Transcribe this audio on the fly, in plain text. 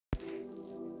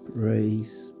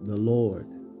Praise the Lord.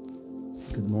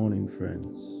 Good morning,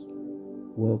 friends.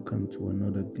 Welcome to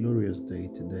another glorious day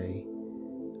today,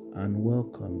 and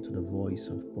welcome to the Voice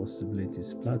of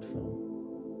Possibilities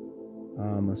platform.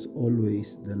 I'm, as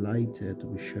always, delighted to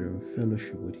be sharing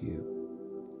fellowship with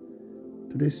you.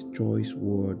 Today's choice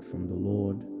word from the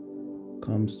Lord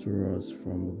comes to us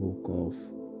from the book of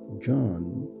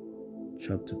John,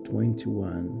 chapter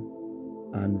 21,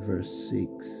 and verse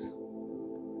 6.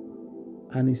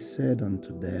 And he said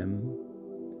unto them,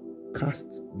 Cast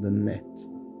the net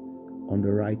on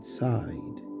the right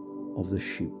side of the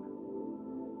ship,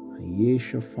 and ye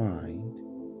shall find.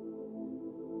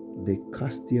 They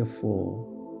cast therefore,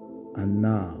 and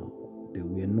now they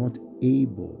were not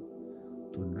able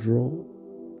to draw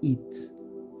it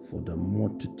for the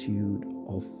multitude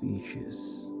of fishes.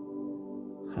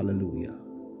 Hallelujah.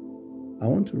 I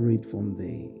want to read from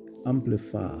the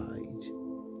Amplified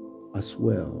as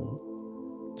well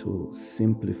to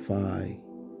simplify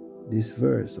this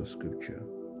verse of scripture.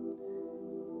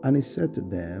 And he said to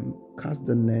them, Cast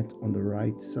the net on the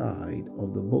right side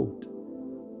of the boat,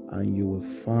 and you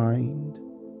will find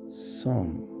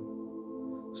some.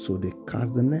 So they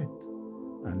cast the net,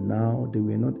 and now they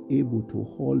were not able to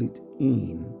haul it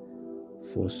in,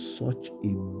 for such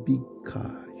a big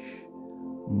catch,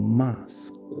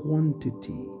 mass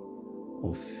quantity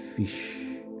of fish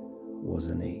was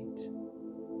in it.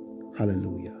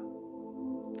 Hallelujah.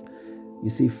 You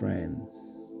see, friends,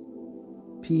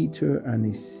 Peter and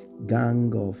his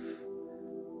gang of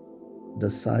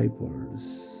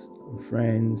disciples and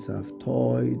friends have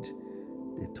toiled.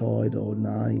 They toiled all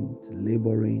night,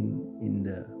 laboring in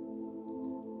the,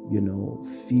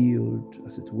 field,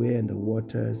 as it were, in the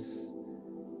waters,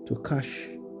 to catch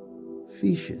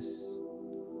fishes.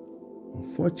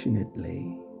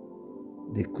 Unfortunately,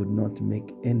 they could not make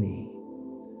any,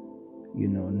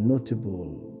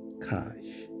 notable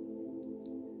catch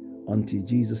until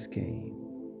Jesus came.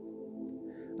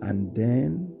 And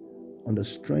then, on the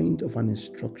strength of an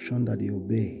instruction that they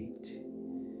obeyed,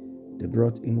 they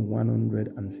brought in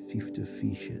 150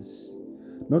 fishes.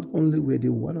 Not only were they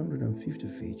 150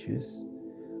 fishes,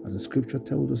 as the scripture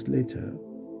tells us later,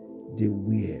 they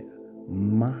were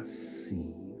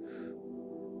massive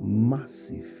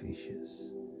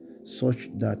fishes, such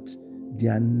that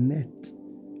their net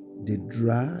they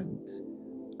dragged,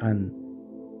 and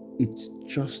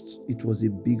it was a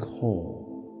big haul.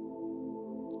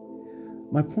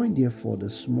 My point, therefore,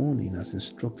 this morning, as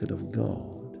instructed of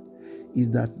God,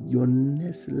 is that your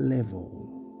next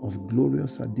level of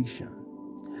glorious addiction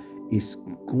is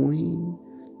going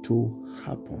to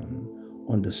happen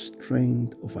on the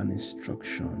strength of an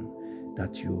instruction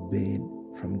that you obeyed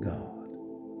from God,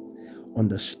 on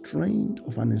the strength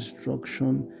of an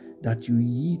instruction that you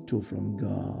heed to from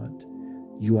God.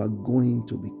 You are going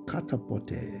to be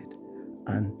catapulted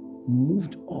and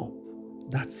moved up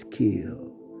that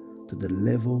scale to the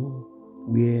level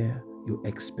where your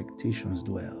expectations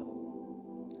dwell.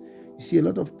 You see, a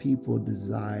lot of people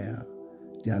desire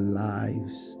their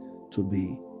lives to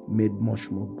be made much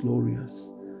more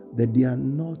glorious, but they are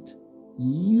not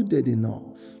yielded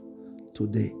enough to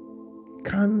the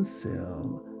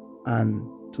counsel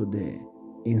and to the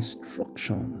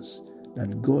instructions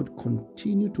that God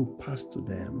continue to pass to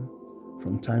them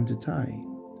from time to time,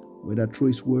 whether through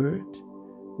His word,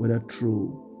 whether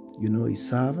through, His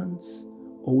servants,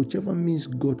 or whichever means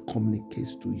God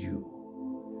communicates to you.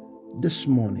 This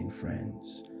morning,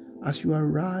 friends, as you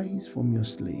arise from your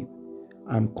sleep,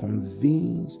 I'm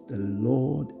convinced the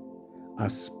Lord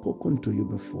has spoken to you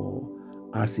before,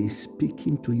 as He's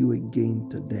speaking to you again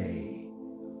today.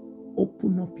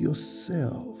 Open up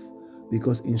yourself,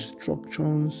 because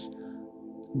instructions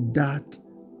that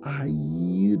are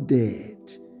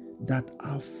yielded, that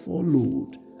are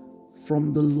followed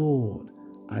from the Lord,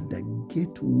 are the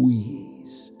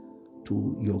gateways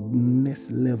to your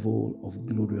next level of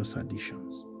glorious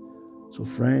additions. So,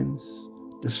 friends,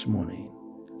 this morning,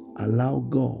 allow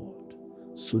God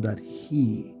so that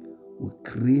He will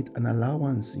create an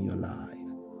allowance in your life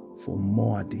for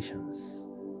more additions.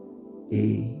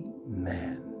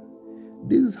 Amen.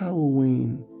 This is how we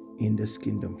win in this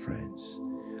kingdom, friends.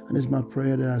 And it's my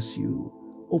prayer that as you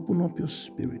open up your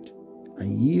spirit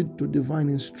and yield to divine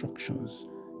instructions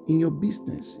in your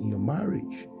business, in your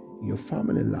marriage, in your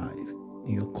family life,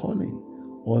 in your calling,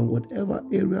 or in whatever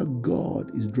area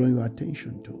God is drawing your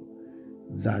attention to,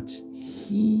 that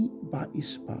He, by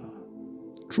His power,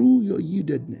 through your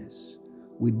yieldedness,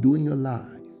 will do in your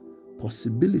life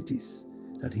possibilities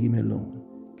that Him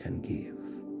alone can give.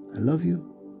 I love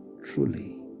you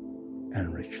truly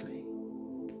and richly.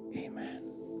 Amen.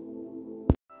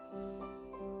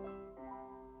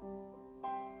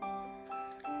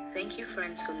 Thank you,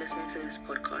 friends, for listening to this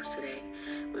podcast today.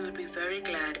 We would be very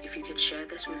glad if you could share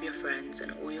this with your friends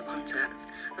and all your contacts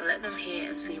and let them hear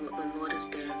and see what the Lord is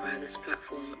doing via this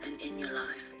platform and in your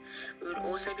life. We would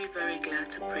also be very glad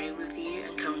to pray with you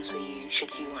and counsel you should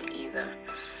you want either.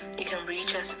 You can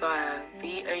reach us via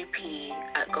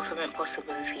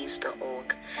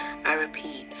vop@governmentpossibilities.org. I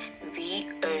repeat,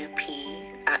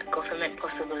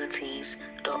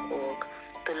 vop@governmentpossibilities.org.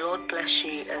 The Lord bless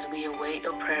you as we await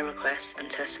your prayer requests and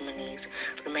testimonies.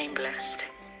 Remain blessed.